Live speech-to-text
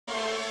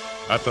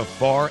At the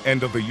far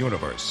end of the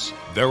universe,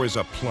 there is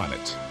a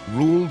planet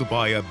ruled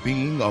by a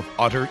being of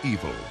utter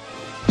evil.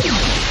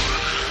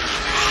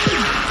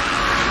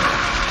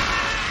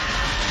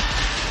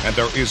 And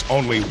there is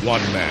only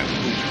one man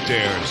who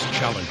dares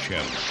challenge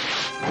him.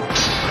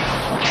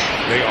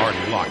 They are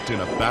locked in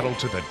a battle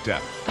to the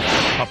death.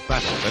 A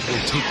battle that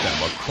will take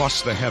them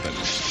across the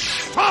heavens.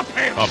 Stop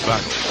him! A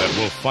battle that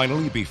will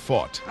finally be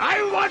fought.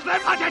 I want them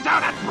hunted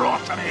down and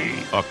brought to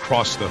me!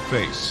 Across the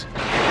face.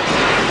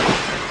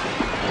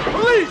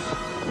 Police!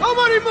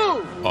 Nobody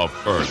move! Of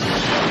Earth.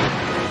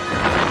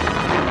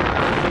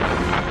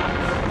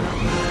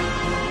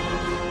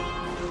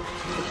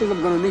 I think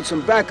I'm gonna need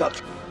some backup.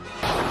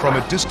 From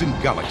a distant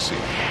galaxy,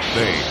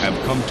 they have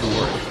come to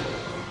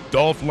Earth.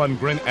 Dolph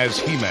Lundgren as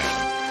He-Man.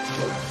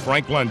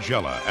 Frank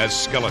Langella as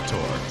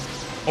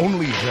Skeletor.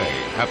 Only they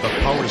have the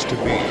powers to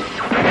be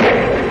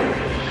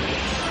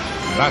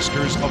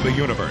masters of the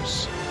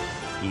universe.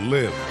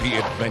 Live the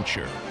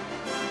adventure.